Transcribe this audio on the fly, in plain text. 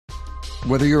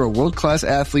Whether you're a world-class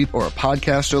athlete or a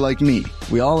podcaster like me,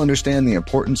 we all understand the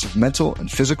importance of mental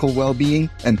and physical well-being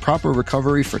and proper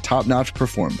recovery for top-notch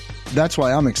performance. That's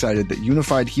why I'm excited that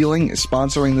Unified Healing is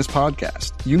sponsoring this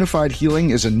podcast. Unified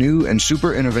Healing is a new and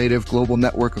super innovative global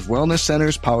network of wellness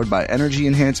centers powered by Energy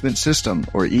Enhancement System,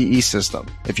 or EE System.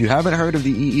 If you haven't heard of the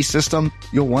EE System,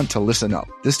 you'll want to listen up.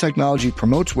 This technology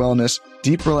promotes wellness,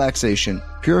 deep relaxation,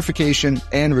 purification,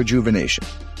 and rejuvenation.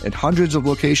 At hundreds of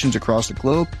locations across the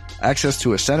globe, access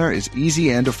to a center is easy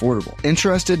and affordable.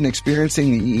 Interested in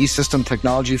experiencing the EE System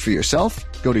technology for yourself?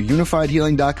 Go to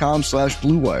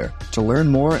unifiedhealing.com/bluewire to learn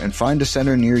more and find a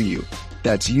center near you.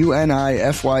 That's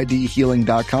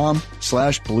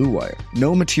unifydhealing.com/bluewire.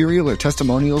 No material or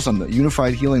testimonials on the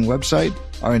Unified Healing website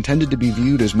are intended to be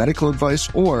viewed as medical advice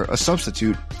or a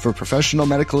substitute for professional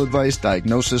medical advice,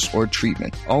 diagnosis, or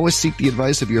treatment. Always seek the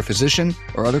advice of your physician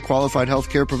or other qualified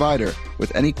healthcare provider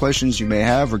with any questions you may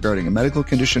have regarding a medical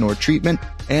condition or treatment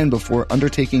and before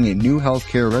undertaking a new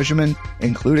healthcare regimen,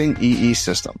 including EE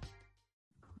System.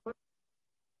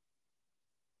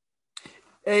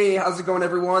 Hey, how's it going,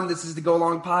 everyone? This is the Go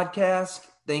Long Podcast.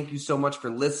 Thank you so much for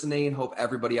listening. Hope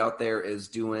everybody out there is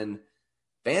doing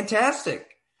fantastic.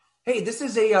 Hey, this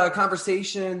is a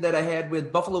conversation that I had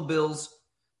with Buffalo Bills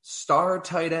star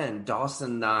tight end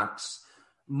Dawson Knox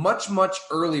much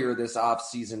earlier this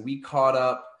offseason. We caught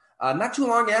up not too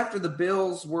long after the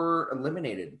Bills were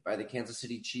eliminated by the Kansas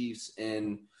City Chiefs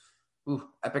in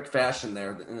epic fashion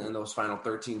there in those final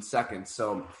 13 seconds.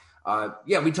 So,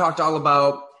 we talked all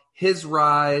about his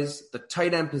rise, the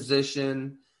tight end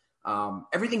position,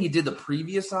 everything he did the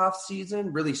previous offseason,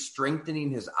 really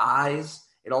strengthening his eyes.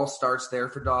 It all starts there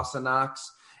for Dawson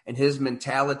Knox, and his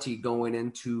mentality going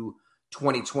into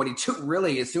 2022.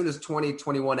 Really, as soon as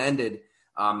 2021 ended,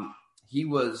 he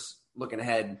was looking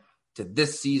ahead to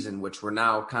this season, which we're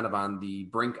now kind of on the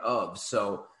brink of.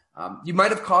 So you might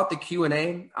have caught the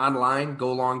Q&A online,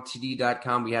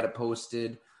 golongtd.com. We had it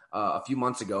posted a few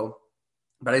months ago.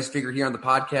 But I just figured here on the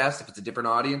podcast, if it's a different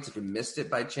audience, if you missed it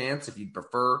by chance, if you'd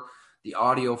prefer the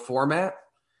audio format,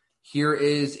 here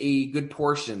is a good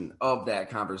portion of that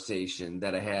conversation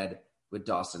that I had with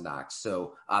Dawson Knox.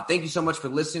 So thank you so much for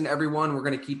listening, everyone. We're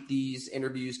going to keep these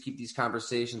interviews, keep these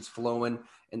conversations flowing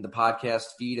in the podcast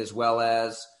feed, as well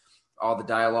as all the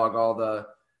dialogue, all the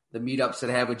meetups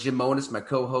that I have with Jim Monis, my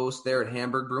co-host there at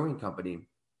Hamburg Brewing Company.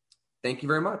 Thank you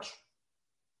very much.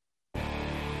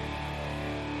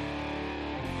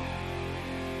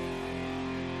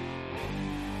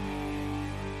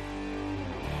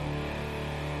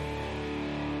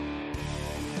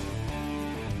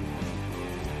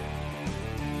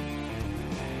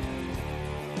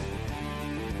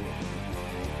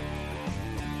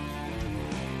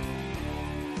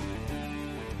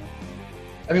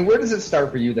 I mean, where does it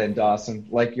start for you then, Dawson?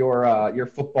 Like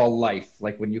your football life,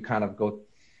 like when you kind of go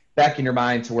back in your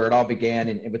mind to where it all began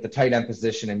and with the tight end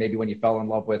position, and maybe when you fell in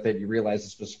love with it, you realized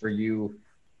this was for you.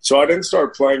 So I didn't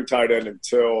start playing tight end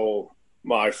until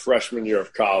my freshman year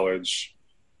of college.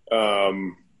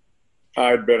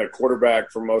 I'd been a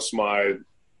quarterback for most of my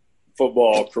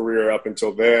football career up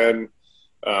until then.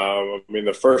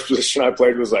 The first position I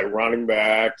played was like running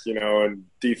back, and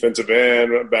defensive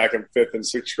end back in 5th and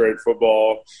 6th grade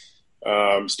football.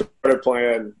 Started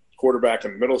playing quarterback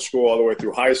in middle school all the way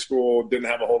through high school. Didn't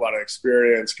have a whole lot of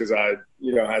experience because I,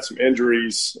 had some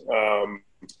injuries. And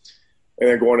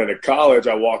then going into college,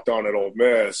 I walked on at Ole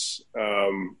Miss,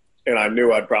 and I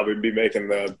knew I'd probably be making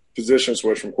the position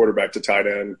switch from quarterback to tight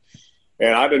end.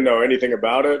 And I didn't know anything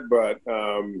about it, but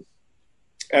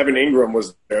Evan Ingram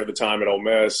was there at the time at Ole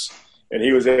Miss, and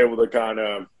he was able to kind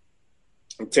of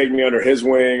take me under his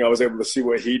wing. I was able to see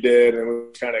what he did, and it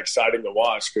was kind of exciting to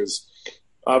watch because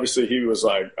obviously he was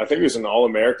I think he was an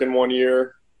All-American one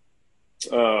year,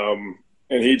 and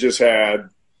he just had,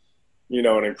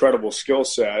 an incredible skill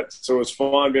set. So it was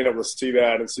fun being able to see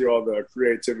that and see all the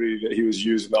creativity that he was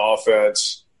using in the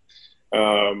offense,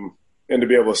 and to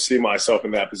be able to see myself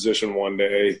in that position one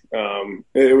day.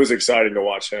 It was exciting to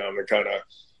watch him and kind of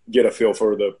get a feel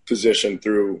for the position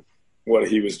through what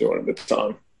he was doing at the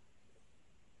time.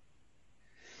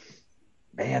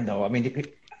 Man, though,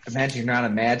 imagine you're not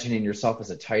imagining yourself as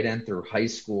a tight end through high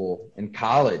school and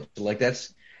college.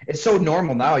 It's so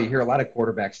normal now. You hear a lot of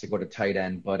quarterbacks to go to tight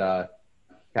end, but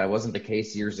it wasn't the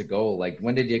case years ago.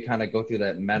 When did you kind of go through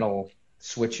that mental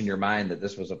switch in your mind that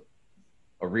this was a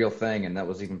real thing and that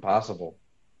was even possible?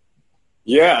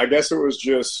 Yeah, I guess it was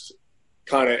just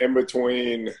kind of in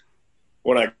between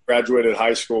when I graduated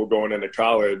high school going into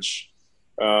college,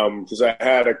 because I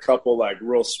had a couple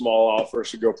real small offers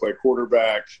to go play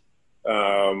quarterback,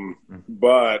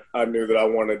 but I knew that I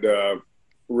wanted to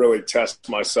really test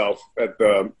myself at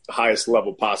the highest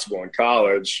level possible in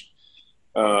college.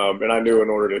 And I knew in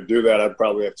order to do that, I'd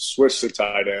probably have to switch to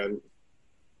tight end.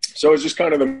 So it's just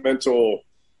kind of the mental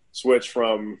switch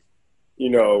from,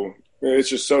 it's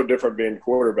just so different being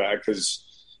quarterback because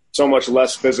so much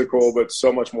less physical, but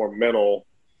so much more mental.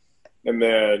 And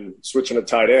then switching to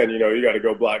tight end, you got to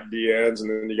go block D ends and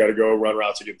then you got to go run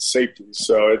routes against safeties.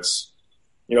 So it's,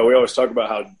 we always talk about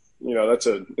how,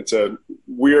 it's a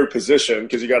weird position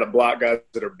because you got to block guys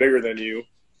that are bigger than you.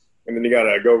 And then you got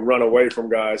to go run away from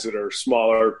guys that are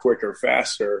smaller, quicker,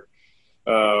 faster.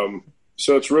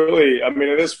 So it's really,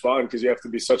 it is fun because you have to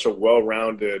be such a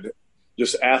well-rounded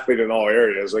just athlete in all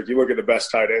areas. Like you look at the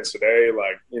best tight ends today,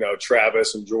 like,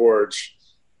 Travis and George,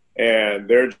 and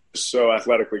they're just so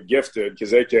athletically gifted because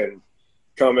they can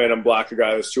come in and block a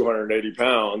guy that's 280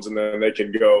 pounds and then they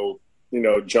can go,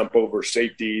 jump over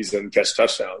safeties and catch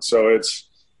touchdowns. So it's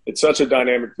such a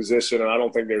dynamic position, and I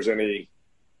don't think there's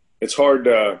it's hard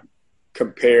to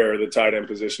compare the tight end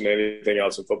position to anything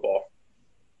else in football.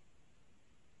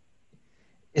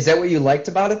 Is that what you liked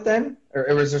about it then?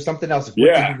 Or was there something else? What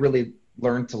Yeah. did you really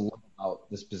learn to love about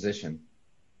this position?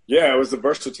 Yeah, it was the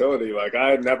versatility. Like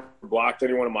I had never blocked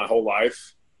anyone in my whole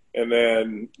life. And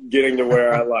then getting to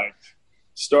where I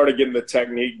started getting the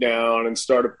technique down and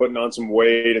started putting on some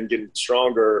weight and getting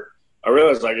stronger, I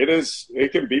realized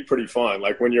it can be pretty fun.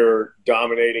 Like when you're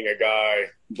dominating a guy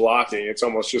blocking, it's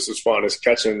almost just as fun as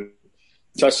catching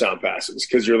touchdown passes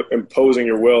because you're imposing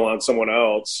your will on someone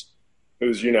else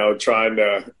who's, trying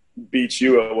to beat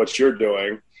you at what you're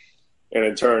doing. And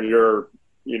in turn, you're,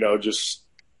 just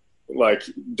like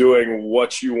doing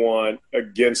what you want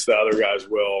against the other guy's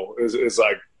will is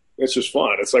like, it's just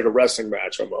fun. It's like a wrestling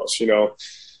match almost,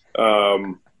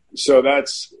 So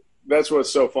that's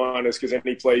what's so fun is because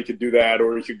any play you could do that,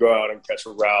 or you could go out and catch a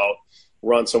route,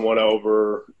 run someone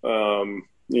over,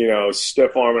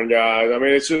 stiff arming guys.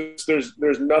 It's just,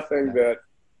 there's nothing that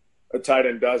a tight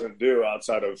end doesn't do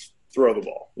outside of throw the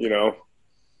ball,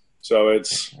 So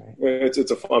it's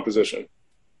a fun position.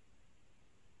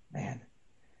 Man,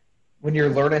 when you're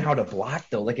learning how to block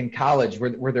though, like in college,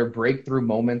 were there breakthrough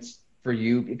moments for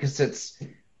you? Because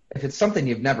if it's something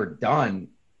you've never done,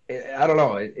 I don't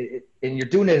know, and you're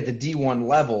doing it at the D1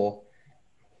 level,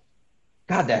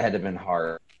 God, that had to have been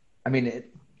hard.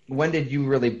 When did you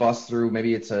really bust through?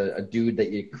 Maybe it's a dude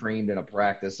that you creamed in a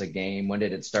practice, a game. When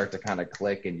did it start to kind of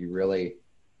click and you really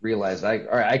realized, all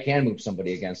right, I can move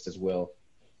somebody against his will?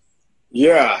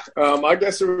 Yeah, I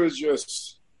guess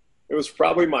it was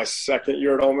probably my second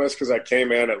year at Ole Miss because I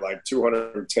came in at like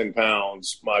 210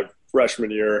 pounds my freshman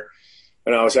year,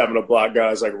 and I was having to block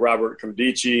guys like Robert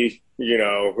Comdici,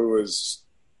 who was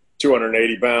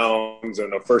 280 pounds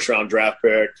and a first-round draft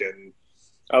pick, and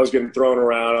I was getting thrown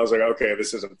around. I was like, okay,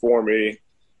 this isn't for me.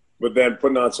 But then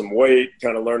putting on some weight,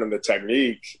 kind of learning the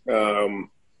technique,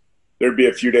 there'd be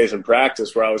a few days in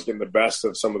practice where I was getting the best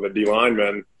of some of the D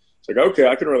linemen. It's like, okay,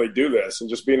 I can really do this. And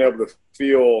just being able to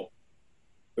feel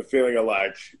the feeling of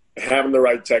like having the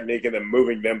right technique and then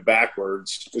moving them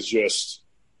backwards is just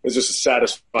a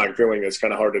satisfying feeling. It's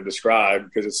kind of hard to describe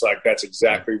because it's like that's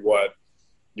exactly what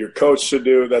your coach should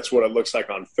do. That's what it looks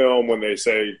like on film when they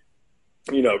say,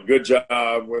 good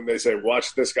job, when they say,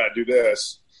 watch this guy do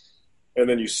this, and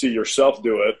then you see yourself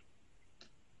do it.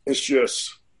 It's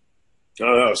just, I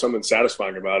don't know, something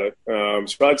satisfying about it.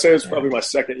 So I'd say it's probably my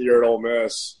second year at Ole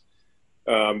Miss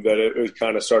that it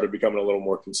kind of started becoming a little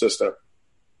more consistent.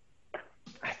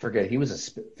 I forget. He was a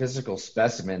physical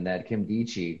specimen, that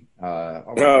Comdici.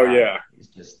 Yeah. He's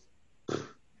just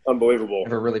unbelievable.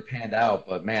 Never really panned out,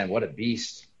 but man, what a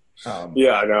beast.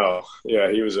 Yeah, I know.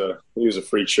 Yeah, he was a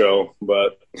freak show,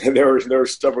 but there were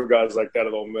several guys like that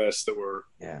at Ole Miss that were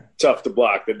tough to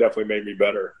block that definitely made me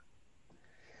better.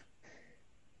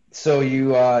 So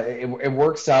you it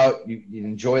works out. You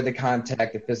enjoy the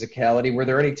contact, the physicality. Were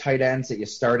there any tight ends that you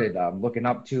started looking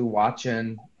up to,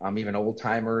 watching, even old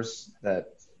timers that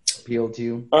appealed to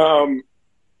you?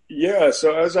 Yeah.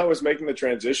 So as I was making the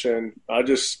transition, I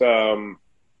just my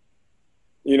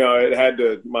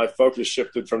focus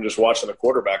shifted from just watching the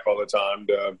quarterback all the time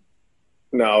to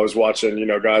now I was watching,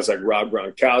 guys like Rob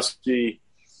Gronkowski.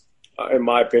 In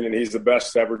my opinion, he's the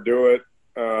best to ever do it.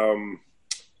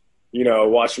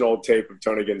 Watching old tape of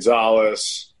Tony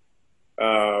Gonzalez.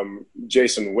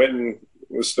 Jason Witten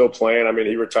was still playing.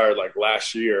 He retired like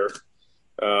last year.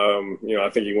 I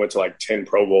think he went to like 10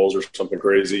 Pro Bowls or something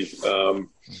crazy.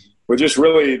 But just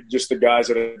really just the guys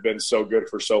that had been so good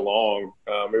for so long.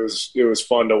 It was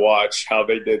fun to watch how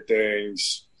they did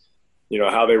things,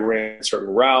 how they ran certain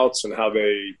routes and how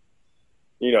they,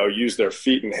 use their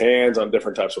feet and hands on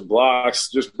different types of blocks,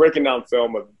 just breaking down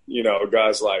film of,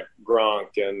 guys like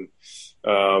Gronk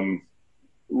and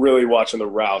really watching the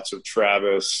routes of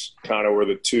Travis kind of were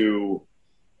the two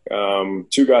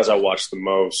guys I watched the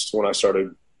most when I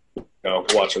started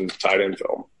watching tight end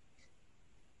film.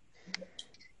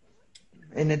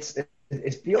 And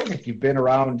it feels like you've been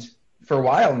around for a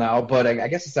while now, but I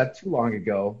guess it's not too long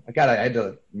ago. I had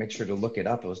to make sure to look it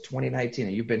up. It was 2019,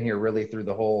 and you've been here really through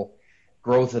the whole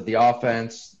growth of the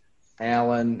offense,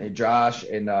 Alan and Josh.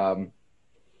 And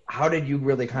how did you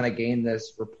really kind of gain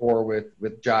this rapport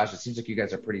with Josh? It seems like you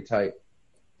guys are pretty tight.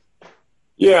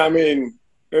 Yeah, I mean,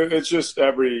 it's just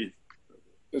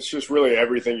really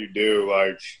everything you do.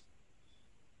 Like,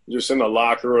 just in the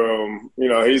locker room,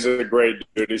 he's a great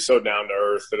dude. He's so down to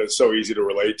earth that it's so easy to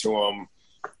relate to him.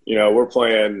 We're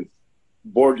playing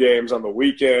board games on the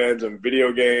weekends and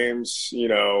video games,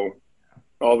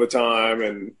 all the time.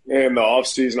 And in the off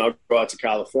season, I'll go out to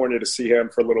California to see him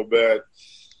for a little bit.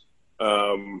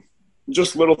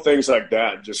 Just little things like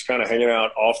that, just kind of hanging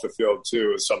out off the field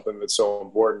too is something that's so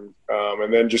important.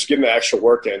 And then just getting the extra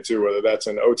work in too, whether that's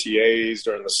in OTAs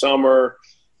during the summer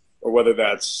or whether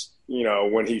that's,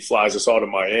 when he flies us all to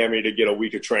Miami to get a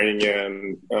week of training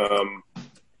in.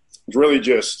 It's really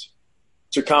just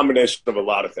it's a combination of a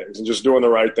lot of things and just doing the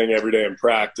right thing every day in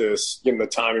practice, getting the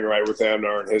timing right with him to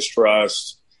earn his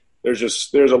trust. There's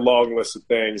a long list of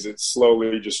things that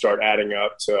slowly just start adding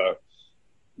up to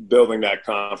building that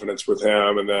confidence with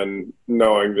him, and then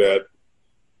knowing that,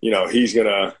 he's going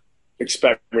to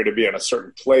expect me to be in a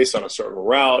certain place on a certain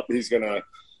route. He's going to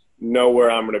know where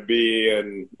I'm going to be,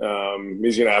 and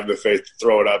he's going to have the faith to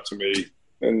throw it up to me.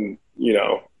 And,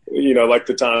 like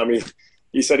the time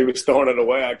he said he was throwing it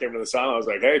away, I came to the sideline. I was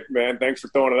like, hey, man, thanks for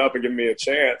throwing it up and giving me a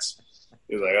chance.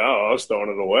 He was like, oh, I was throwing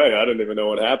it away. I didn't even know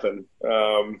what happened.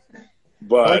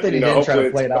 But, I think he didn't try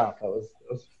to play it off.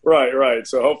 Right.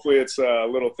 So hopefully it's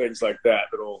little things like that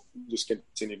that'll just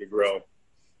continue to grow.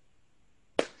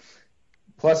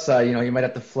 Plus, you might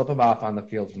have to flip him off on the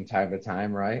field from time to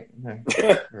time, right? Or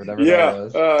whatever yeah,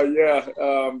 that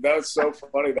was. That's so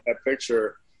funny, that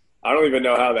picture. I don't even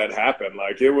know how that happened.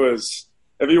 Like, it was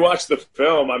 – if you watch the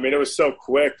film, I mean, it was so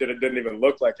quick that it didn't even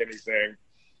look like anything.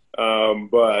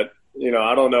 But,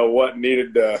 I don't know what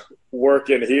needed to work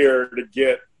in here to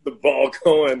get the ball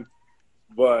going.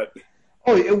 But –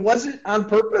 Oh, it wasn't on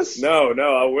purpose? No.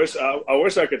 I wish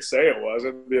I could say it was.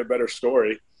 It'd be a better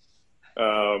story.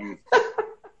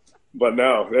 But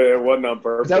no, it wasn't on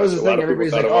purpose. That was the thing.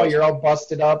 Everybody's like, oh, you're all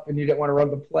busted up and you didn't want to run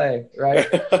the play, right?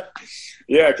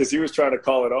 Yeah, because he was trying to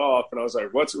call it off. And I was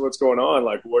like, what's going on?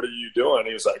 Like, what are you doing?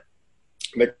 He was like,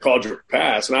 they called your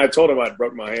pass. And I told him I'd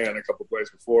broke my hand a couple plays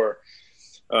before.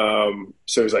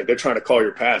 So he's like, they're trying to call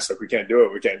your pass. Like, we can't do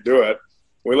it. We can't do it.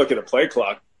 We look at the play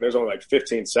clock. There's only like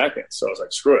 15 seconds. So I was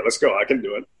like, screw it. Let's go. I can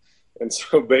do it. And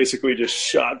so basically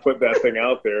just put that thing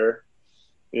out there.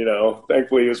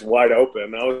 Thankfully he was wide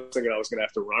open. I was thinking I was going to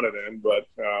have to run it in, but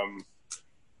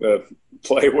the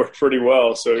play worked pretty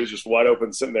well. So he was just wide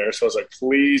open sitting there. So I was like,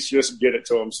 please just get it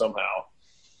to him somehow.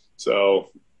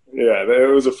 So, yeah,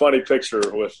 it was a funny picture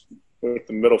with the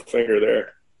middle finger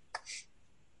there.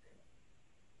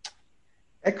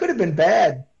 It could have been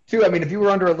bad, too. I mean, if you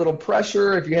were under a little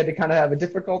pressure, if you had to kind of have a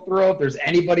difficult throw, if there's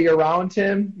anybody around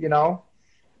him, Oh,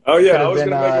 yeah, I was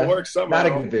going to make it work somehow. Not a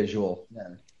good visual.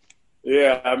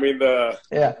 Yeah, I mean, the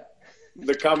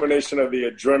combination of the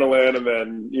adrenaline and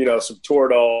then, some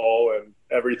Toradol and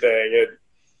everything,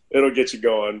 it'll get you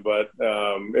going. But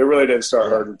it really didn't start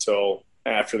hurting until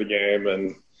after the game.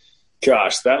 And,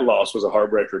 gosh, that loss was a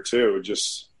heartbreaker too.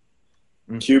 Just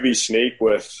QB sneak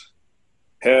with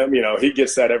him. He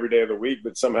gets that every day of the week,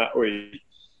 but somehow we,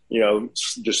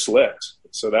 just slipped.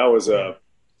 So that was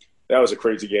a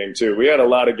crazy game too. We had a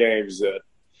lot of games that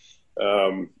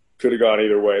could have gone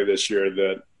either way this year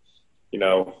that,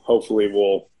 hopefully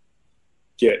we'll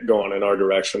get going in our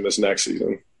direction this next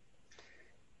season.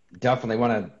 Definitely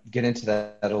want to get into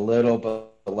that a little,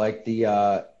 but like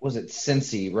was it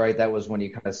Cincy, right? That was when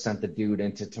you kind of sent the dude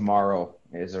into tomorrow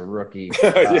as a rookie.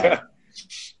 Yeah.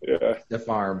 The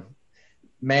farm.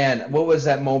 Man, what was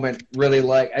that moment really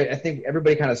like? I think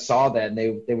everybody kind of saw that, and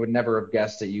they would never have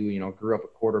guessed that you grew up a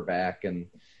quarterback and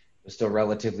was still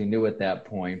relatively new at that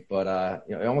point, but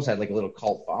it almost had like a little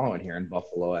cult following here in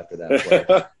Buffalo after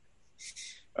that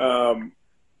play.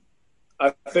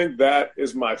 I think that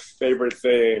is my favorite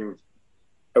thing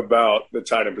about the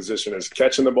tight end position is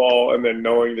catching the ball and then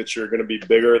knowing that you're going to be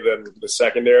bigger than the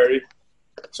secondary.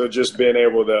 So just being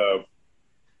able to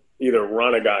either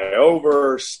run a guy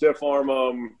over, stiff arm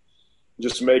them,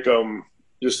 just make them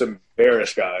just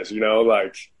embarrass guys,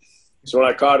 like So when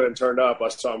I caught it and turned up, I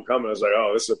saw him coming. I was like,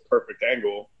 oh, this is a perfect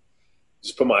angle.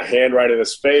 Just put my hand right in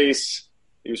his face.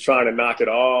 He was trying to knock it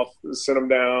off, sit him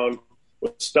down,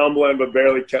 was stumbling, but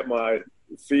barely kept my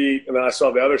feet. And then I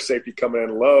saw the other safety coming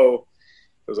in low.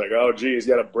 I was like, oh, geez,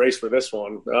 got to brace for this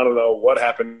one. I don't know what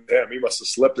happened to him. He must have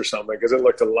slipped or something because it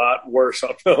looked a lot worse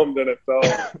on film than it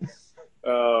felt.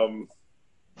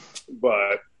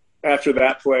 But after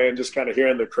that play and just kind of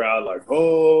hearing the crowd like,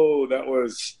 oh, that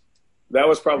was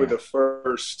probably the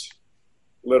first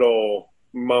little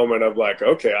moment of like,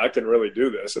 okay, I can really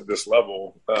do this at this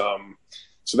level.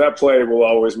 So that play will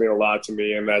always mean a lot to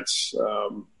me, and that's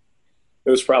it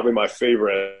was probably my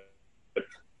favorite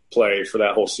play for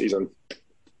that whole season.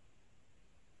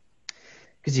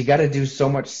 Because you got to do so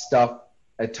much stuff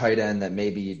at tight end that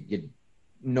maybe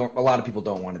a lot of people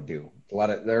don't want to do.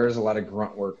 There is a lot of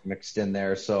grunt work mixed in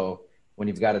there, so when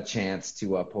you've got a chance to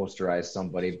posterize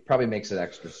somebody, it probably makes it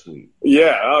extra sweet.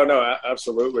 Yeah, oh no,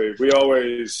 absolutely. We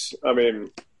always, I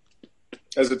mean,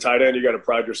 as a tight end, you got to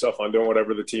pride yourself on doing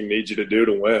whatever the team needs you to do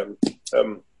to win.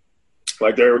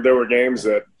 Like there were games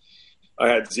that I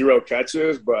had 0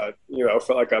 catches, but I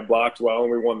felt like I blocked well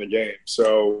and we won the game.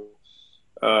 So,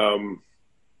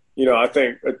 I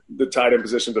think the tight end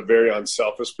position is a very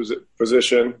unselfish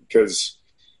position because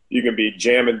you can be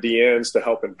jamming DNs to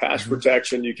help in pass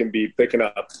protection. You can be picking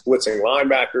up blitzing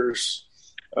linebackers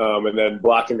and then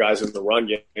blocking guys in the run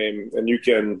game. And you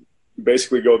can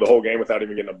basically go the whole game without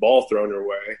even getting a ball thrown your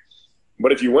way.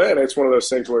 But if you win, it's one of those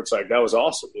things where it's like, that was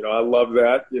awesome. I love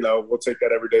that. We'll take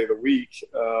that every day of the week,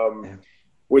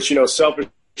 which,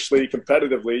 selfishly,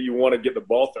 competitively, you want to get the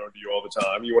ball thrown to you all the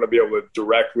time. You want to be able to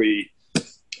directly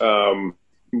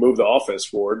move the offense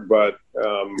forward. But,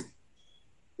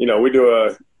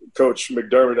 Coach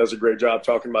McDermott does a great job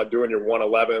talking about doing your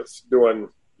 1/11th, doing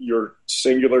your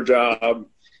singular job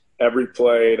every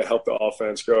play to help the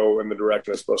offense go in the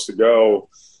direction it's supposed to go.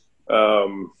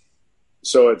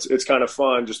 So it's kind of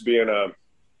fun just being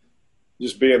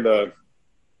the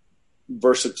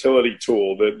versatility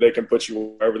tool that they can put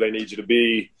you wherever they need you to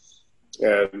be,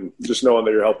 and just knowing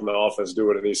that you're helping the offense do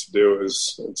what it needs to do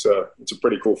it's a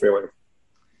pretty cool feeling.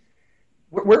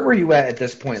 Where were you at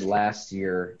this point last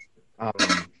year?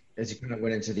 As you kind of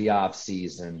went into the off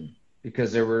season,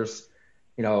 because there was,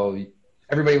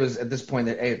 everybody was at this point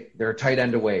that, hey, they're a tight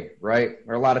end away, right?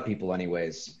 Or a lot of people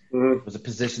anyways. Mm-hmm. It was a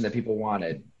position that people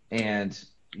wanted. And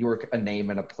you were a name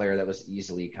and a player that was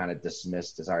easily kind of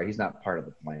dismissed as, all right, he's not part of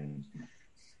the plan.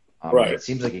 Right. It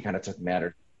seems like he kind of took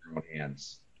matters in his own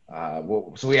hands.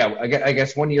 I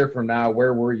guess 1 year from now,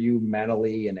 where were you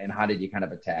mentally and how did you kind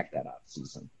of attack that off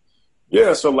season?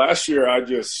 Yeah, so last year it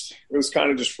was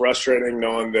kind of just frustrating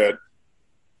knowing that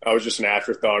I was just an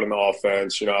afterthought in the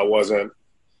offense. I wasn't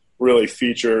really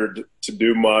featured to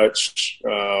do much.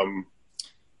 I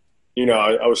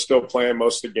was still playing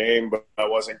most of the game, but I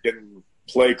wasn't getting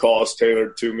play calls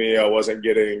tailored to me. I wasn't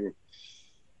getting,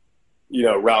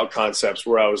 route concepts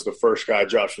where I was the first guy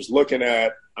Josh was looking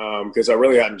at because I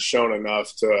really hadn't shown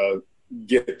enough to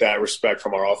get that respect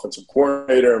from our offensive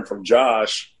coordinator and from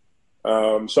Josh.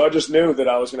 So I just knew that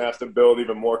I was going to have to build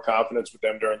even more confidence with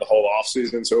them during the whole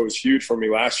offseason. So it was huge for me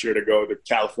last year to go to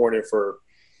California for,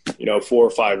 4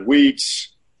 or 5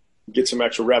 weeks, get some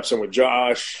extra reps in with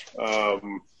Josh,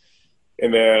 and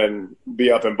then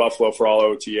be up in Buffalo for all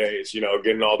OTAs,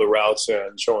 getting all the routes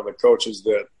in, showing the coaches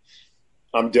that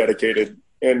I'm dedicated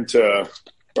to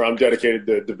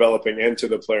developing into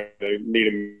the player they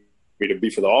needed me to be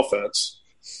for the offense.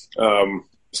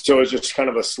 So it's just kind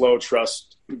of a slow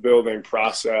trust building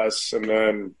process. And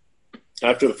then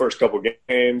after the first couple of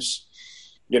games,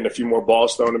 getting a few more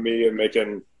balls thrown to me and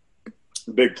making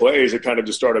big plays, it kind of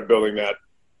just started building that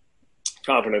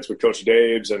confidence with Coach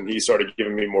Daves, and he started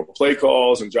giving me more play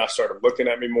calls, and Josh started looking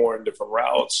at me more in different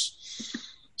routes.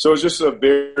 So it was just a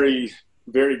very,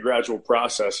 very gradual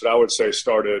process that I would say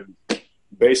started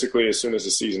basically as soon as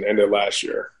the season ended last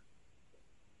year.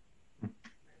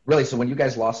 Really? So when you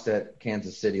guys lost at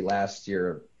Kansas City last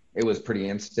year, it was pretty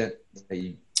instant?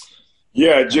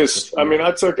 Yeah,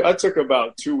 I took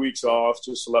about 2 weeks off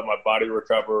just to let my body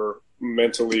recover,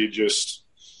 mentally just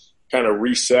kind of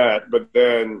reset. But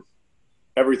then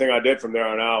everything I did from there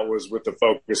on out was with the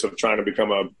focus of trying to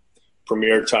become a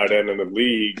premier tight end in the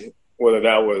league, whether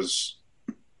that was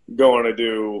going to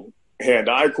do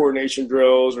hand-eye coordination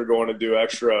drills or going to do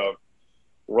extra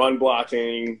run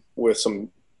blocking with some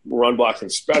run blocking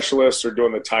specialists or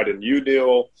doing the tight end U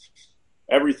deal.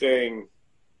 Everything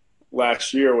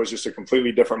last year was just a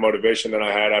completely different motivation than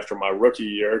I had after my rookie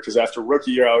year. Because after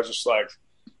rookie year, I was just like,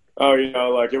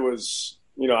 it was,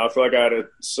 I feel like I had a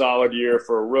solid year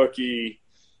for a rookie.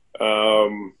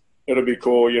 And it'll be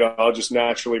cool. I'll just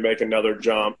naturally make another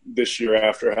jump this year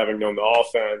after having known the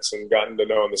offense and gotten to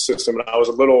know the system. And I was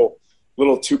a little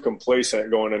too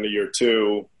complacent going into year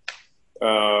 2.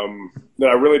 That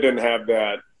I really didn't have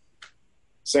that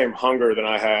same hunger that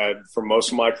I had for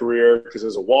most of my career, because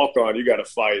as a walk-on, you got to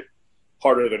fight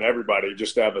harder than everybody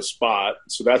just to have a spot.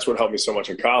 So that's what helped me so much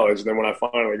in college. And then when I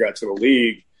finally got to the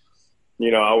league,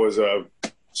 I was a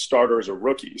starter as a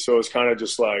rookie. So it's kind of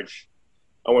just like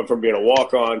I went from being a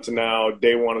walk-on to now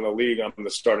day one in the league, I'm the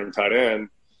starting tight end.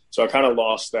 So I kind of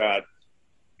lost that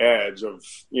edge of,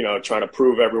 trying to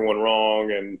prove everyone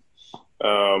wrong and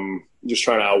just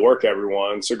trying to outwork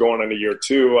everyone. So going into year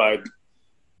 2, I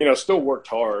still worked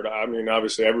hard. I mean,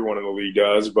 obviously everyone in the league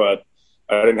does, but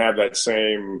I didn't have that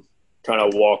same kind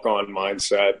of walk-on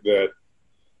mindset that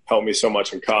helped me so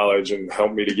much in college and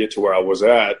helped me to get to where I was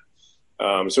at.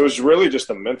 So it was really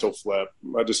just a mental flip.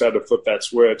 I just had to flip that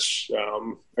switch.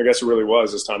 I guess it really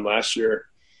was this time last year,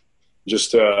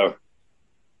 just to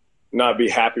not be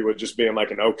happy with just being like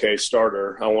an okay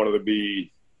starter. I wanted to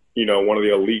be, one of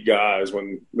the elite guys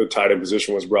when the tight end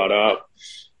position was brought up.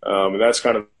 And that's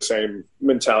kind of the same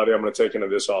mentality I'm going to take into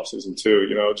this offseason too.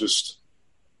 Just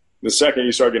the second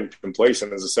you start getting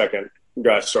complacent is the second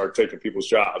guys start taking people's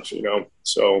jobs,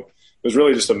 So it was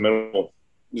really just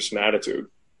just an attitude.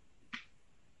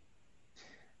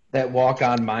 That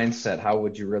walk-on mindset, how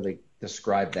would you really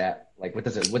describe that? Like, what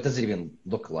does it even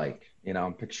look like?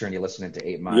 I'm picturing you listening to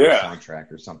 8 Mile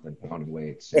soundtrack or something, pounding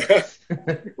weights.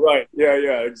 Right.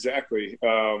 Yeah, exactly.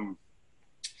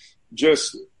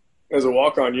 Just as a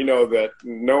walk-on, that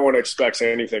no one expects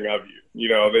anything of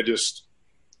you. They just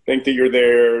think that you're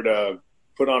there to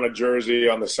put on a jersey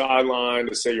on the sideline,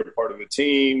 to say you're part of the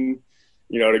team,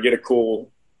 to get a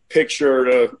cool picture,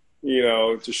 to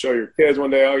show your kids one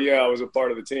day, oh, yeah, I was a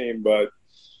part of the team. But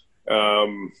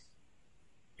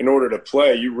in order to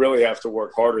play, you really have to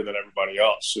work harder than everybody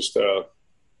else just to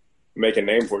make a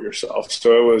name for yourself.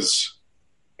 So it was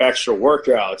extra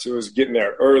workouts. It was getting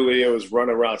there early. It was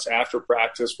running routes after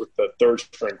practice with the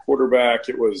third-string quarterback.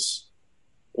 It was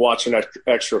watching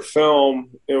extra film.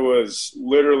 It was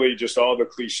literally just all the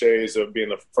cliches of being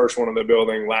the first one in the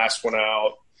building, last one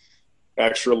out,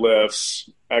 extra lifts,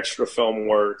 extra film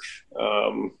work.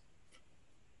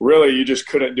 Really, you just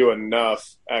couldn't do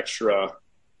enough extra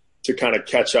to kind of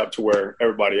catch up to where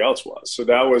everybody else was. So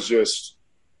that was just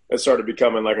 – it started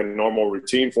becoming like a normal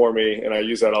routine for me, and I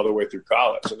used that all the way through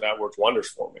college, and that worked wonders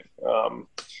for me.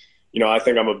 I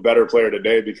think I'm a better player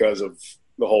today because of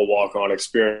the whole walk-on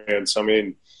experience. I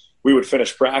mean, we would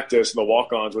finish practice, and the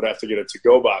walk-ons would have to get a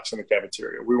to-go box in the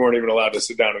cafeteria. We weren't even allowed to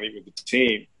sit down and eat with the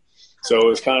team. So it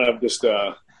was kind of just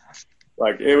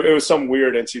like it was some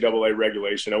weird NCAA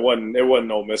regulation. It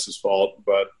wasn't Ole Miss's fault,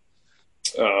 but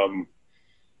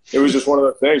it was just one of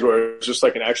those things where it was just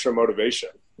like an extra motivation.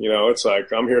 It's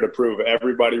like I'm here to prove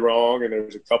everybody wrong, and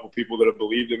there's a couple people that have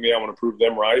believed in me. I want to prove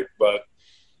them right, but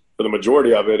for the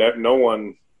majority of it, no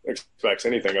one expects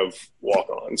anything of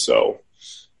walk-on. So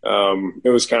it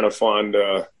was kind of fun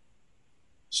to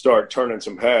start turning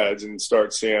some heads and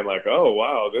start seeing like, oh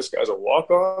wow, this guy's a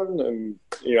walk-on, and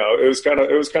it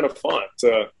was kind of fun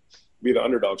to be the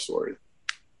underdog story.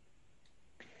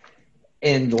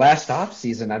 In last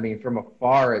offseason, I mean, from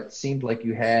afar, it seemed like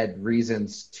you had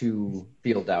reasons to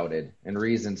feel doubted and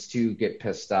reasons to get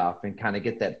pissed off and kind of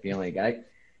get that feeling.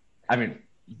 I mean,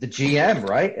 the GM,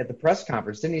 right, at the press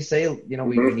conference, didn't he say, we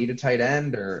need a tight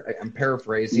end? Or I'm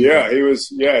paraphrasing. Yeah,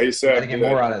 he said. To get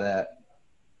more out of that.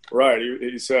 Right.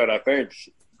 He said, I think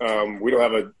we don't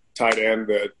have a tight end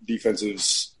that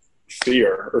defenses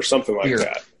fear or something like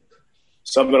that.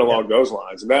 Something along those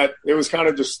lines. And that it was kind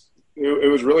of just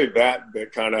it was really that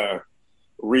kind of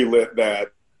relit that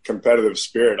competitive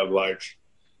spirit of like,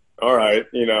 all right,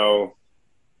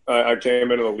 I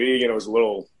came into the league and it was a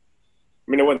little –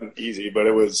 I mean, it wasn't easy, but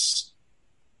it was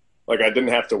like I didn't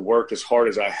have to work as hard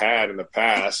as I had in the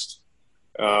past.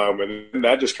 And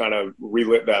that just kind of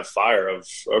relit that fire of,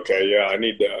 okay, yeah, I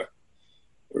need to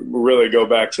really go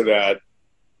back to that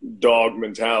dog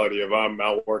mentality of I'm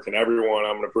outworking everyone.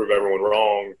 I'm going to prove everyone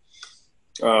wrong.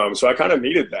 So I kind of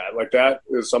needed that. Like that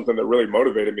is something that really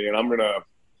motivated me, and I'm going to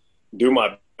do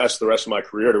my best the rest of my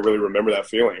career to really remember that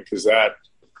feeling, because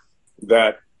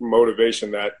that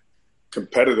motivation, that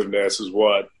competitiveness is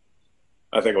what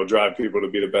I think will drive people to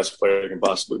be the best player they can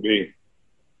possibly be.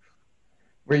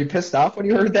 Were you pissed off when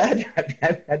you heard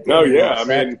that? No, yeah. I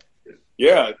mean,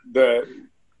 yeah,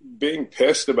 being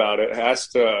pissed about it has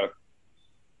to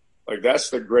 – like that's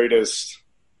the greatest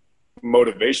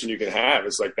motivation you can have,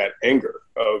 is like that anger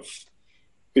of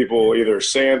people either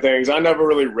saying things. I never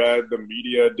really read the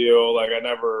media deal. Like I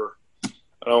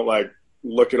don't like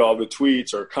look at all the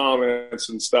tweets or comments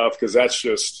and stuff, because that's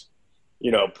just,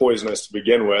 poisonous to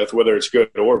begin with, whether it's good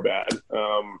or bad.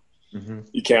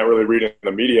 You can't really read it in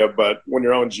the media, but when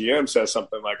your own GM says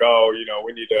something like, oh,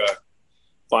 we need to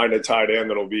find a tight end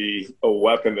that'll be a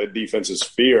weapon that defenses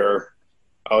fear,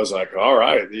 I was like, all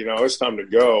right, it's time to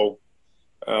go.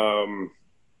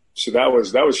 So that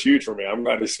was huge for me. I'm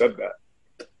glad he said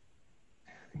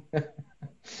that.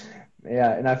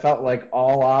 Yeah, and I felt like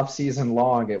all off season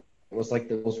long, it was like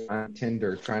those on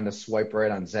Tinder trying to swipe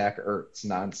right on Zach Ertz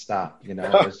nonstop.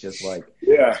 It was just like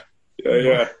yeah.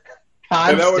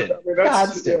 Constant.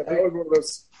 That was one of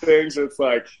those things that's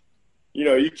like,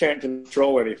 you can't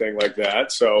control anything like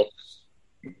that. So,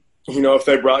 if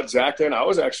they brought Zach in, I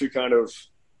was actually kind of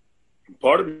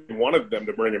part of me wanted them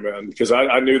to bring him in because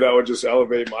I knew that would just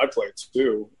elevate my play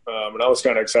too. And I was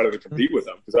kind of excited to compete with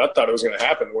them because I thought it was going to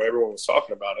happen the way everyone was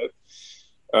talking about it.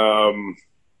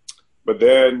 But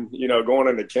then, going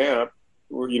into camp,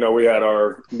 we had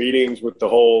our meetings with the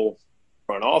whole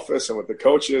front office and with the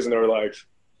coaches, and they were like,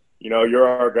 you're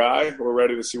our guy. We're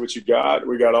ready to see what you got.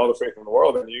 We got all the faith in the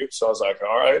world in you. So I was like,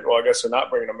 all right, well, I guess they're not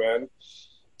bringing him in.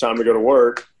 Time to go to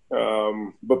work.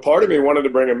 But part of me wanted to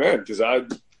bring him in because I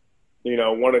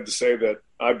wanted to say that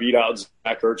I beat out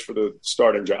Zach Ertz for the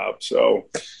starting job. So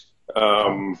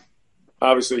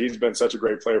obviously he's been such a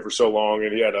great player for so long,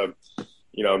 and he had a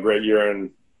great year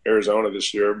in Arizona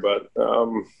this year. But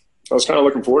I was kind of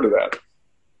looking forward to that.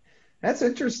 That's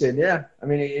interesting. Yeah. I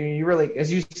mean, you really,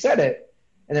 as you said it,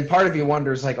 and then part of you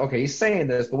wonders, like, okay, he's saying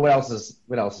this, but what else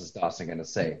is Dawson going to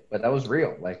say? But that was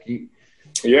real. Like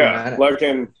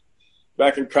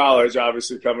back in college,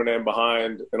 obviously coming in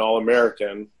behind an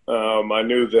All-American, I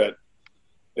knew that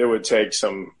it would take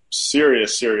some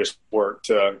serious work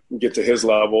to get to his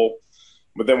level.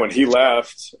 But then when he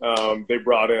left, they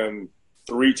brought in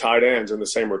 3 tight ends in the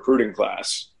same recruiting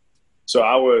class. So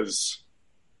I was,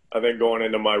 I think, going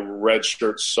into my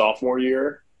redshirt sophomore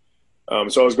year.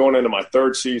 So I was going into my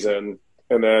 3rd season,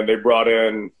 and then they brought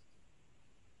in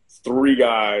 3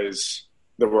 guys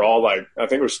that were all like, I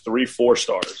think it was 3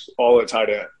 4-stars, all at tight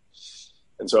end.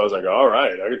 And so I was like, all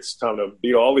right, it's time to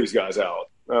beat all these guys out.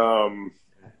 And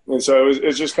so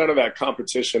it's just kind of that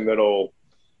competition that'll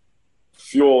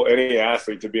fuel any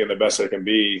athlete to being the best they can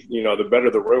be. The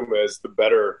better the room is, the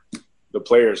better the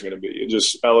player is going to be. It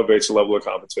just elevates the level of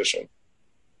competition.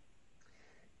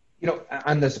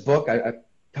 On this book, I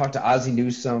talked to Ozzie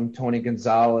Newsome, Tony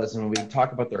Gonzalez, and when we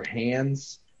talk about their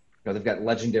hands, they've got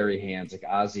legendary hands. Like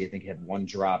Ozzie, I think, had 1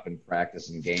 drop in practice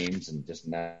and games and just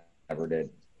never did.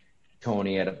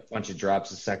 Tony had a bunch of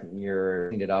drops his second year,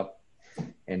 cleaned it up,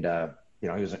 and he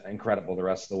was incredible the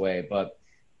rest of the way. But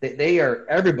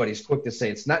everybody's quick to say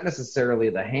it's not necessarily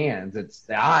the hands, it's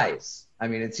the eyes. I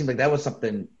mean, it seemed like that was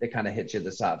something that kind of hit you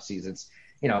this offseason. It's,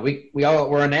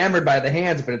 we're enamored by the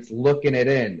hands, but it's looking it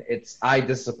in. It's eye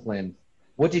discipline.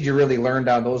 What did you really learn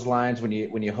down those lines when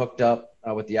you hooked up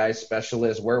with the eye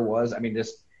specialist? Where was? I mean,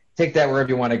 just take that wherever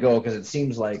you want to go, because it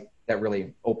seems like that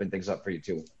really opened things up for you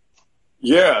too.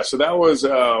 Yeah, so that was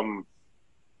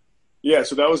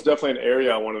definitely an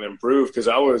area I wanted to improve, because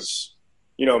I was,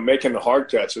 making the hard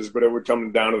catches, but it would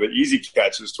come down to the easy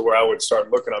catches to where I would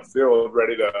start looking upfield,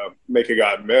 ready to make a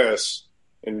guy miss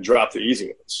and drop the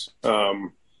easy ones.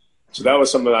 So that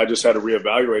was something I just had to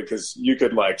reevaluate, because you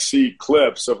could see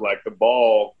clips of the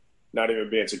ball not even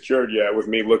being secured yet with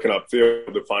me looking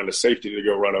upfield to find a safety to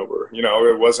go run over.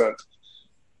 It wasn't.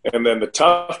 And then the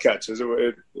tough catches,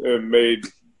 it made,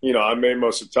 I made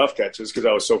most of the tough catches because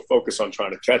I was so focused on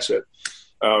trying to catch it.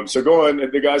 So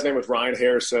the guy's name was Ryan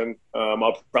Harrison.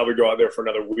 I'll probably go out there for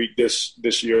another week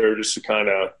this year just to kind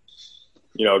of,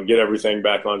 get everything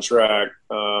back on track.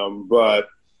 But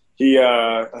he,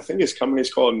 I think his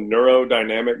company's called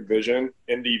Neurodynamic Vision,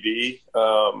 NDV.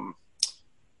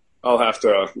 I'll have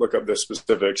to look up the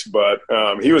specifics, but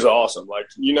he was awesome.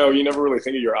 You never really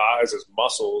think of your eyes as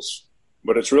muscles,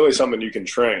 but it's really something you can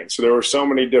train. So there were so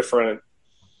many different,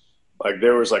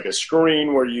 there was a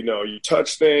screen where, you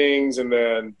touch things, and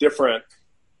then different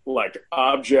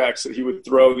objects that he would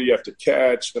throw that you have to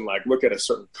catch and look at a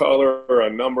certain color or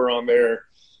a number on there.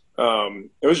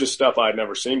 It was just stuff I'd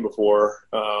never seen before.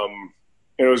 And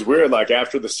it was weird.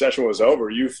 After the session was over,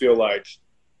 you feel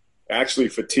actually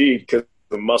fatigued because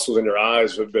the muscles in your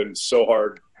eyes have been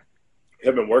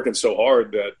working so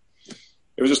hard that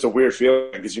it was just a weird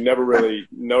feeling, because you never really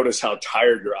notice how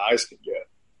tired your eyes can get.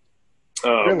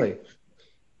 Really?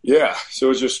 Yeah. So it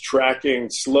was just tracking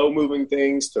slow moving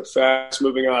things to fast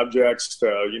moving objects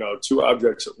to, 2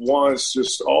 objects at once,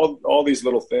 just all these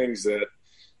little things that,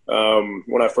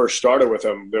 when I first started with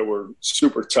him, they were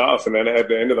super tough. And then at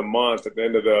the end of the month, at the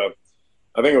end of the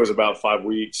I think it was about 5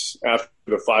 weeks. After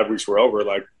the 5 weeks were over,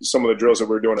 like some of the drills that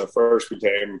we were doing at first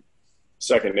became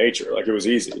second nature. Like it was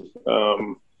easy.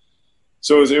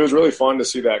 So it was really fun to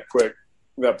see that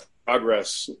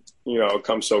progress,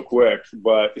 come so quick.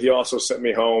 But he also sent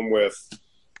me home with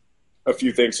a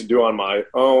few things to do on my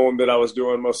own that I was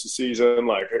doing most of the season.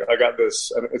 Like I got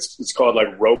this, it's called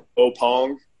like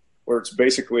Robo-Pong, where it's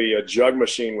basically a jug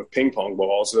machine with ping pong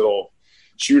balls that'll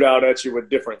shoot out at you with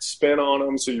different spin on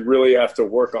them. So you really have to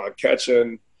work on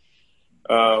catching,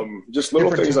 just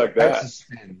little things like that.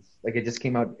 Like it just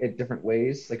came out in different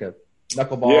ways, like a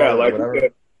knuckleball or whatever.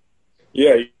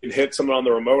 You'd hit someone on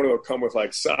the remote and it'll come with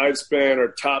like side spin or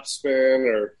top spin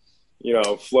or,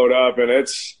 float up. And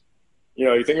it's,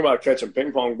 you think about catching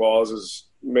ping pong balls as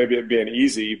maybe it being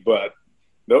easy, but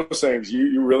those things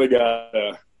you really got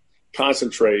to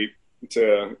concentrate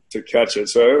to catch it.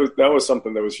 So that was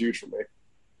something that was huge for me.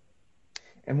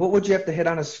 And what would you have to hit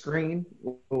on a screen?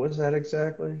 What was that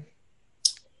exactly?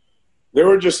 There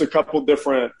were just a couple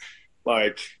different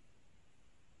like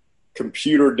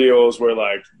computer deals where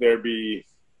like there'd be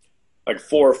like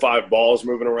 4 or 5 balls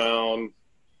moving around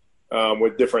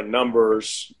with different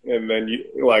numbers, and then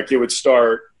it would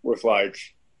start with like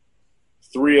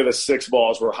 3 of the 6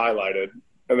 balls were highlighted,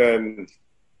 and then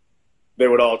they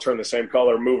would all turn the same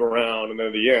color, move around, and then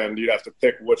at the end you'd have to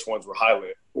pick which ones were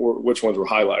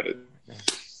highlighted.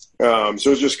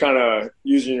 So it's just kind of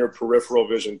using your peripheral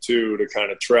vision too to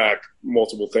kind of track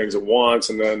multiple things at once.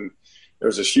 And then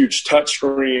there's this huge touch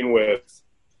screen with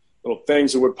little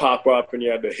things that would pop up and you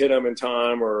had to hit them in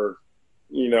time, or,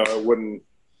 it wouldn't,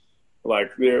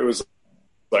 like there was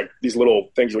like these little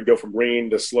things would go from green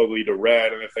to slowly to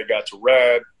red. And if they got to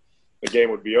red, the game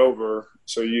would be over.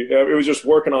 So it was just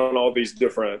working on all these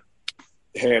different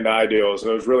hand-eye deals.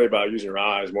 And it was really about using your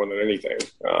eyes more than anything.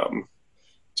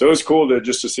 So it was cool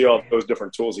to see all those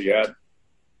different tools he had.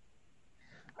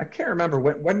 I can't remember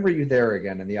when were you there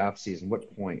again in the off season?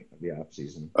 What point of the off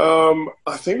season?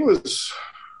 I think it was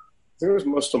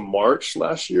most of March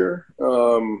last year.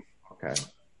 Okay.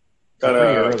 Kind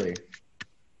of early.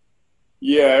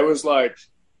 Yeah, it was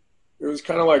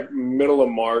kind of like middle of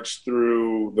March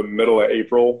through the middle of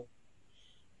April,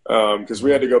 because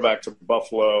we had to go back to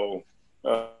Buffalo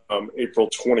April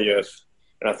 20th.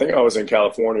 And I think I was in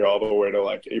California all the way to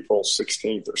like April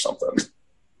 16th or something.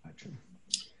 Gotcha.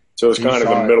 So it was kind of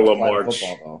the middle of March.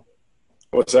 Football,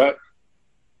 what's that?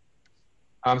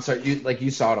 I'm sorry, you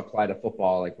saw it apply to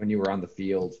football, like when you were on the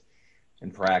field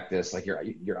in practice, like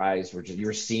your eyes were you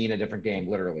were seeing a different game,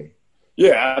 literally.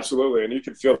 Yeah, absolutely. And you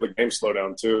could feel the game slow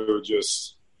down too.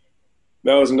 Just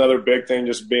that was another big thing,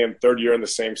 just being third year in the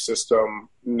same system,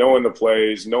 knowing the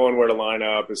plays, knowing where to line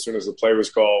up as soon as the play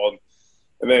was called.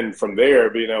 And then from there,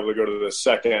 being able to go to the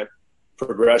second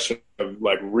progression of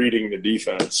like reading the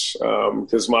defense.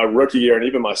 Because my rookie year and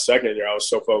even my second year, I was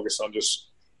so focused on just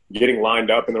getting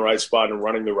lined up in the right spot and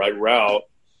running the right route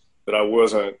that I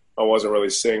wasn't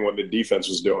really seeing what the defense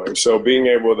was doing. So being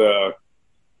able to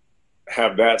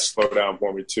have that slow down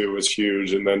for me too was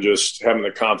huge. And then just having the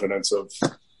confidence of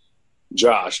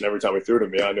Josh, and every time he threw to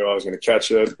me, I knew I was going to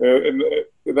catch it. And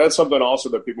that's something also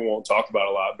that people won't talk about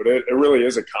a lot, but it really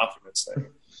is a confidence thing.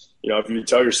 If you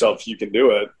tell yourself you can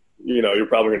do it, you're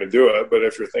probably going to do it. But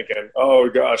if you're thinking, oh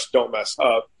gosh, don't mess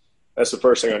up, that's the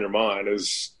first thing on your mind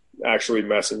is actually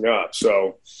messing up.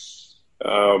 So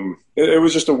it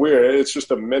was just it's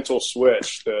just a mental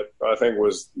switch that I think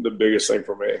was the biggest thing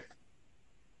for me.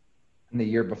 And the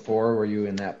year before, were you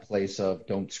in that place of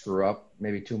don't screw up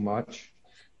maybe too much?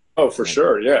 Oh, for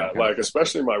sure. Yeah. Like,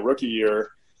 especially my rookie year.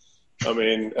 I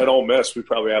mean, at Ole Miss, we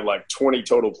probably had like 20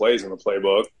 total plays in the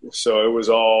playbook. So it was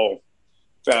all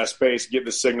fast paced, get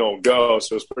the signal, go.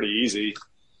 So it was pretty easy.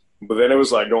 But then it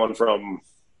was like going from,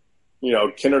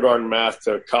 kindergarten math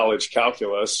to college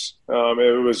calculus.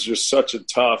 It was just such a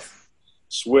tough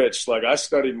switch. Like I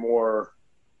studied more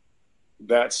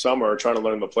that summer trying to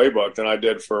learn the playbook than I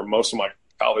did for most of my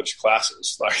college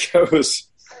classes. Like it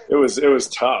was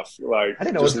tough. Like I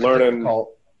didn't know just it was learning.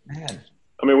 Difficult. Man.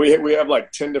 I mean, we have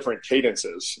like 10 different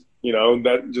cadences.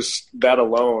 That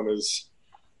alone is,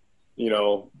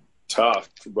 tough.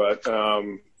 But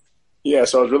yeah,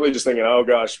 so I was really just thinking, oh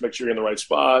gosh, make sure you're in the right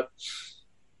spot.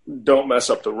 Don't mess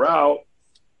up the route.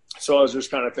 So I was just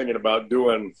kind of thinking about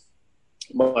doing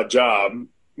my job,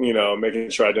 making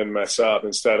sure I didn't mess up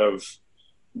instead of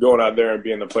going out there and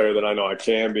being the player that I know I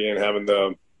can be and having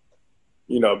the,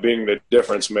 being the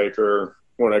difference maker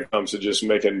when it comes to just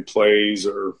making plays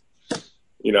or,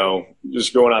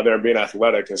 just going out there and being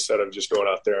athletic instead of just going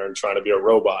out there and trying to be a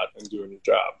robot and doing your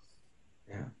job.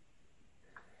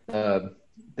 Yeah.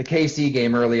 the KC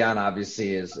game early on,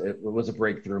 obviously, it was a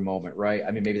breakthrough moment, right? I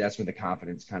mean, maybe that's when the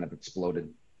confidence kind of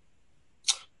exploded.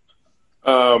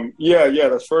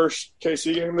 The first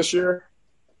KC game this year.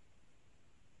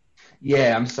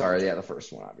 Yeah, I'm sorry. Yeah, the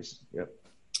first one, obviously. Yep.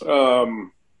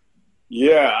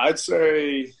 I'd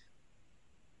say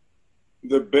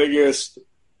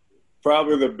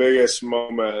probably the biggest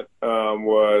moment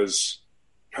was,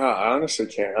 I honestly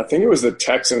can't. I think it was the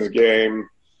Texans game.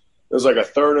 It was like a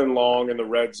 3rd and long in the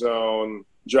red zone.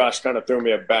 Josh kind of threw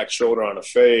me a back shoulder on a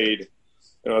fade,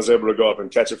 and I was able to go up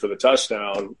and catch it for the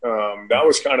touchdown. That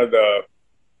was kind of the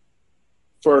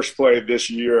first play this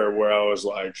year where I was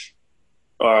like,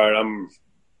 all right, I'm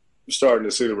starting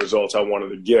to see the results I wanted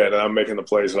to get, and I'm making the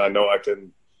plays that I know I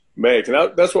can make.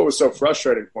 And that's what was so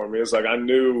frustrating for me. Is like I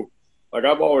knew, like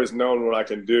I've always known what I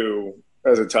can do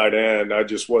as a tight end. I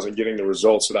just wasn't getting the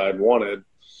results that I had wanted.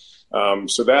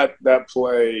 So that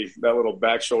play, that little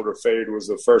back shoulder fade was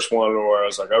the first one where I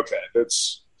was like, okay,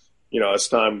 it's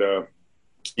time to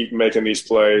keep making these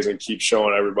plays and keep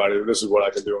showing everybody that this is what I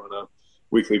can do on a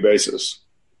weekly basis.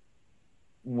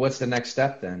 What's the next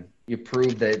step then? You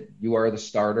proved that you are the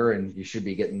starter and you should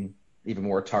be getting even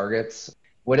more targets.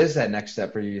 What is that next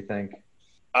step for you, you think?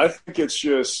 I think it's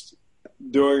just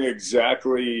doing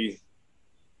exactly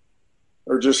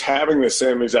or just having the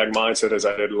same exact mindset as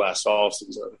I did last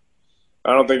offseason.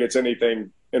 I don't think it's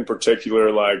anything in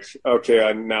particular like,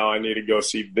 okay, now I need to go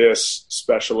see this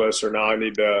specialist, or now I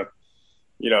need to,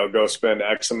 go spend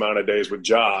X amount of days with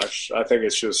Josh. I think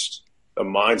it's just a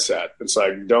mindset. It's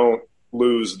like, don't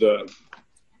lose the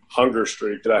hunger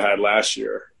streak that I had last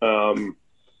year.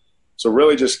 So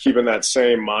really just keeping that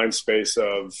same mind space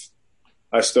of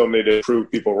I still need to prove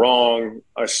people wrong.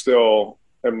 I still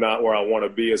am not where I want to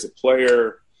be as a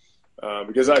player,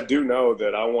 because I do know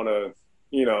that I want to,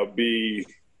 be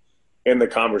in the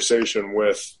conversation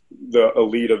with the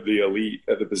elite of the elite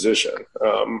at the position.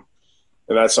 And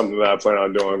that's something that I plan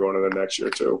on doing going into the next year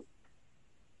too.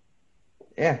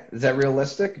 Yeah. Is that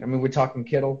realistic? I mean, we're talking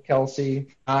Kittle, Kelsey,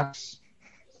 Knox,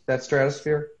 that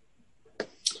stratosphere?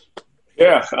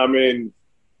 Yeah. I mean,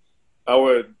 I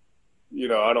would,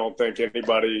 I don't think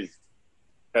anybody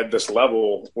at this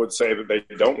level would say that they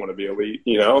don't want to be elite,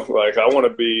 like I want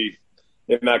to be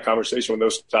in that conversation with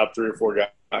those top 3 or 4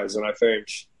 guys. And I think,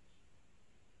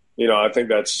 I think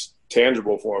that's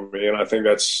tangible for me. And I think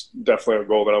that's definitely a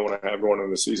goal that I want to have going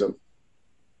into the season.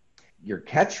 Your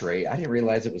catch rate, I didn't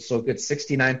realize it was so good.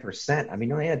 69%. I mean,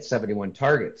 you only had 71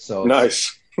 targets. So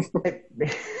nice.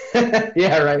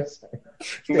 Yeah, right. Nice.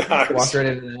 Walked right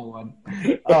into that one.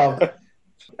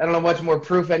 I don't know much more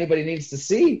proof anybody needs to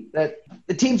see that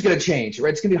the team's going to change,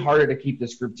 right? It's going to be harder to keep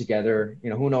this group together.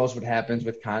 Who knows what happens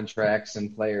with contracts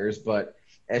and players, but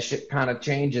as shit kind of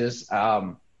changes,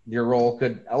 your role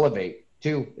could elevate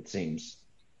too, it seems.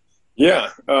 Yeah.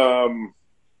 Kind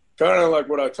of like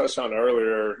what I touched on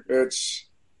earlier.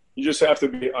 You just have to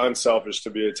be unselfish to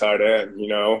be a tight end,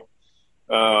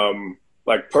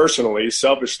 like personally,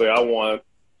 selfishly, I want,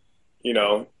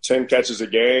 10 catches a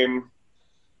game.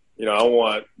 I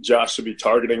want Josh to be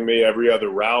targeting me every other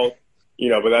route,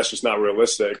 but that's just not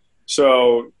realistic.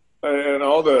 So, and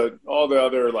all the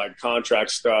other like contract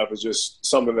stuff is just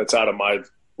something that's out of my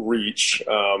reach.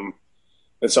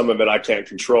 It's something that I can't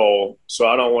control. So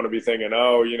I don't want to be thinking,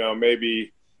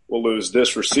 maybe we'll lose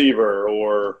this receiver,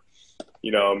 or,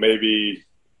 maybe,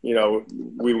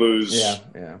 we lose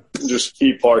just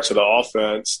key parts of the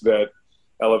offense that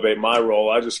elevate my role.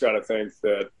 I just got to think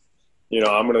that,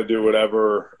 I'm going to do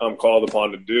whatever I'm called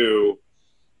upon to do.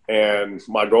 And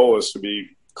my goal is to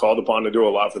be called upon to do a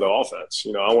lot for the offense.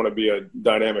 I want to be a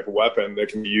dynamic weapon that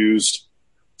can be used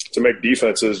to make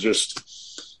defenses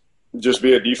just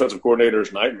be a defensive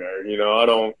coordinator's nightmare. I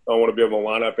want to be able to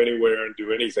line up anywhere and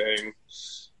do anything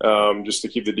just to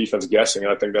keep the defense guessing.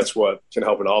 I think that's what can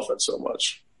help an offense so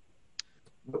much.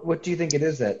 What do you think it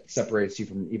is that separates you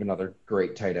from even other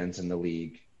great tight ends in the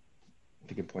league?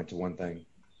 If you could point to one thing.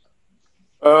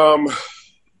 I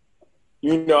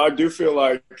do feel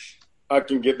like I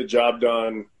can get the job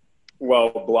done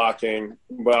while blocking,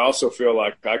 but I also feel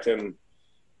like I can,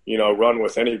 run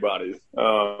with anybody.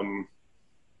 I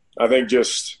think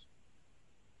just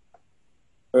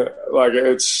like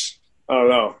I don't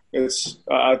know.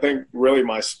 I think really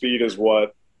my speed is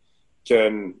what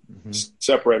can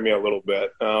separate me a little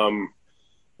bit.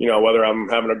 Whether I'm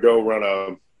having to go run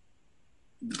a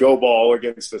go ball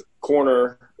against the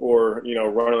corner or,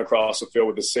 running across the field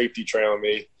with the safety trailing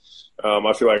me.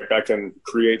 I feel like I can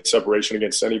create separation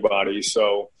against anybody.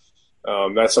 So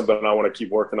that's something I want to keep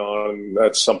working on. And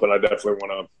that's something I definitely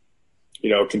want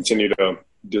to, continue to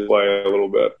display a little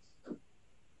bit.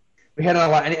 We had a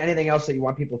lot. Anything else that you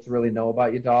want people to really know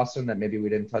about you, Dawson, that maybe we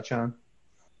didn't touch on?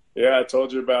 Yeah, I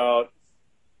told you about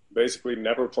basically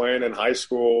never playing in high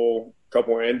school, a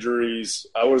couple of injuries.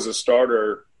 I was a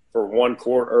starter for 1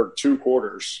 quarter or 2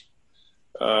 quarters.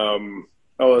 I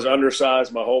was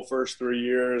undersized my whole first 3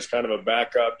 years, kind of a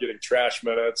backup, getting trash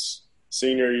minutes.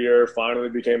 Senior year, finally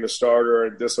became the starter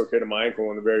and dislocated my ankle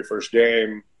in the very first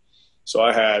game. So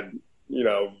I had,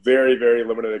 very, very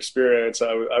limited experience.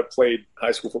 I played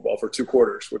high school football for 2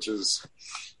 quarters, which is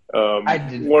I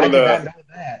did not know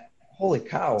that. Holy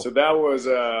cow. So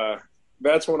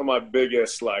that's one of my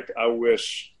biggest, I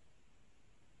wish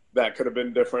that could have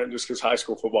been different, just because high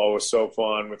school football was so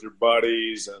fun with your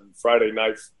buddies and Friday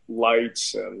night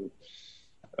lights. And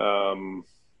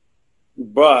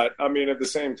but, I mean, at the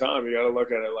same time, you got to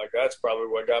look at it like that's probably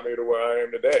what got me to where I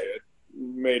am today. It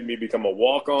made me become a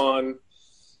walk-on,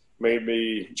 made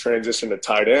me transition to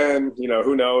tight end.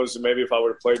 Who knows? Maybe if I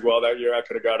would have played well that year, I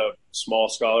could have got a small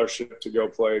scholarship to go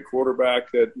play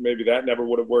quarterback. That never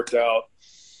would have worked out.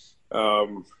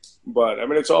 But I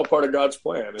mean, it's all part of God's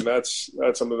plan, and that's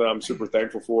something that I'm super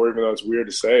thankful for, even though it's weird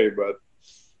to say, but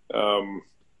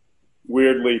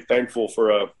weirdly thankful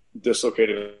for a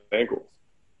dislocated ankle.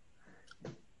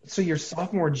 So your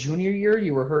sophomore, junior year,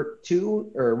 you were hurt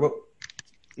too, or what?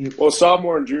 Well,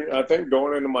 sophomore and junior, I think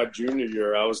going into my junior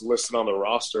year, I was listed on the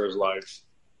roster as 5'11",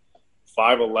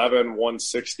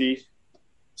 160.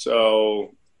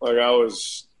 So I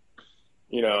was,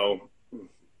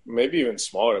 maybe even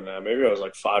smaller than that. Maybe I was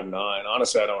 5'9".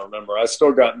 Honestly, I don't remember. I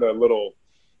still got in the little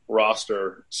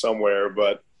roster somewhere,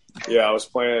 but yeah, I was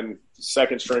playing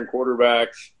second string quarterback,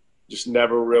 just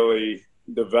never really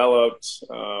developed.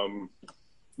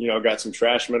 Got some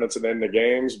trash minutes at the end of the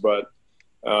games, but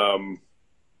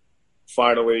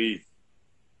finally,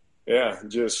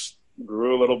 just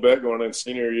grew a little bit going into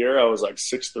senior year. I was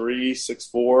 6'3",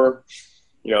 6'4",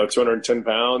 210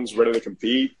 pounds, ready to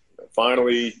compete.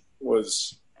 Finally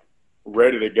was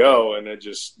ready to go, and it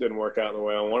just didn't work out the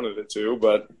way I wanted it to.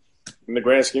 But in the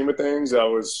grand scheme of things,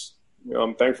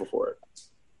 I'm thankful for it.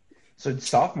 So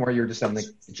sophomore, you're just on the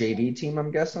JV team, I'm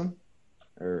guessing?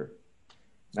 Or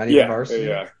not even varsity?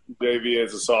 Yeah, JV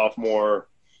as a sophomore,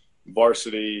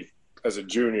 varsity as a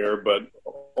junior, but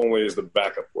only as the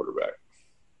backup quarterback.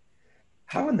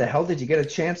 How in the hell did you get a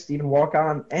chance to even walk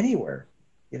on anywhere?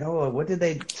 What did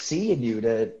they see in you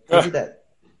to do that?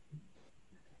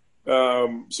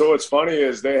 So what's funny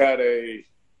is they had I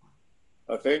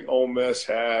think Ole Miss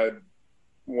had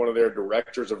one of their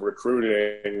directors of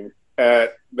recruiting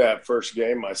at that first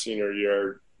game my senior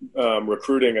year,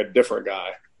 recruiting a different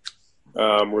guy,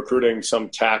 recruiting some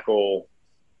tackle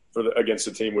against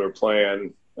the team we were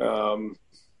playing.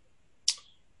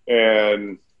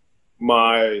 And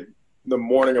the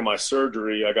morning of my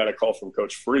surgery, I got a call from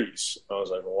Coach Freeze. I was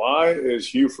like, why is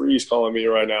Hugh Freeze calling me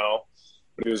right now?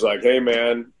 He was like, hey,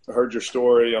 man, I heard your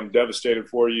story. I'm devastated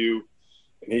for you.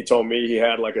 And he told me he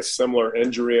had a similar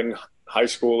injury in high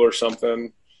school or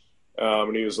something.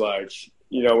 And he was like,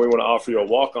 we want to offer you a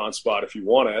walk-on spot if you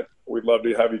want it. We'd love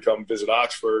to have you come visit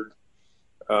Oxford.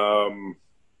 And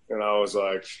I was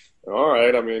like, all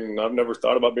right. I mean, I've never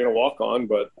thought about being a walk-on,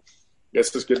 but I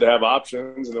guess it's good to have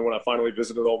options. And then when I finally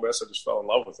visited Ole Miss, I just fell in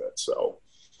love with it. So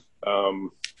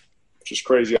just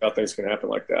crazy how things can happen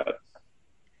like that.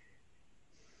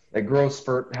 That growth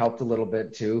spurt helped a little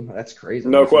bit too. That's crazy.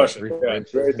 No question. Yeah,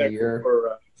 very thankful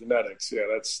for genetics. Yeah,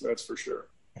 that's for sure.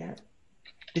 Yeah.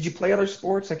 Did you play other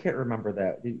sports? I can't remember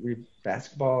that. Did you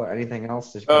basketball or anything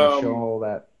else? Did you kind of show all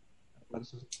that?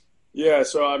 Yeah,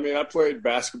 so I mean, I played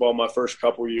basketball my first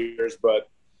couple years, but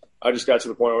I just got to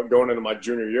the point where going into my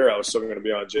junior year, I was still going to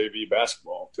be on JV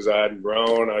basketball because I hadn't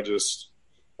grown. I was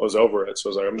over it. So I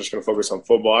was like, I'm just going to focus on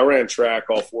football. I ran track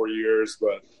all 4 years,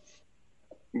 but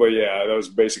yeah, that was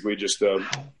basically just to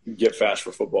get fast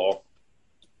for football.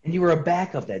 And you were a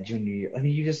backup that junior year. I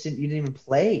mean, you didn't even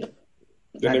play.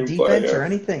 Not defense or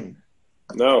anything.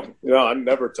 No, I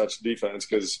never touched defense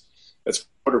because it's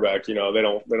quarterback. They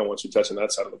don't want you touching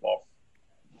that side of the ball.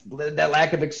 That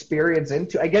lack of experience I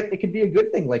get it could be a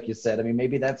good thing, like you said. I mean,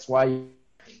 maybe that's why.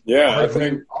 I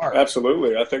think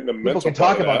absolutely. I think the mental. People can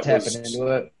talk about tapping into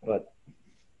it, but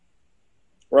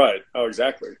right. Oh,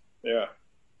 exactly. Yeah.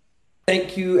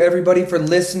 Thank you, everybody, for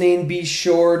listening. Be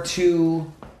sure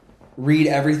to read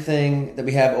everything that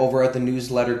we have over at the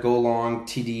newsletter,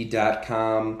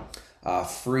 golongtd.com.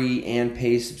 Free and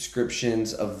paid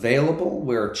subscriptions available.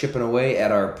 We're chipping away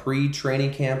at our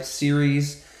pre-training camp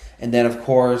series. And then, of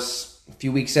course, a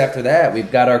few weeks after that,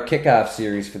 we've got our kickoff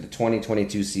series for the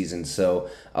 2022 season. So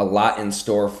a lot in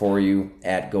store for you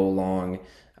at Go Long.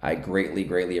 I greatly,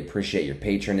 greatly appreciate your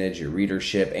patronage, your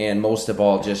readership, and most of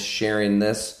all, just sharing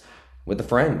this with a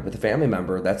friend, with a family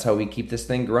member. That's how we keep this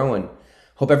thing growing.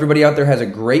 Hope everybody out there has a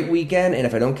great weekend, and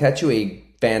if I don't catch you, a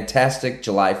fantastic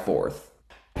July 4th.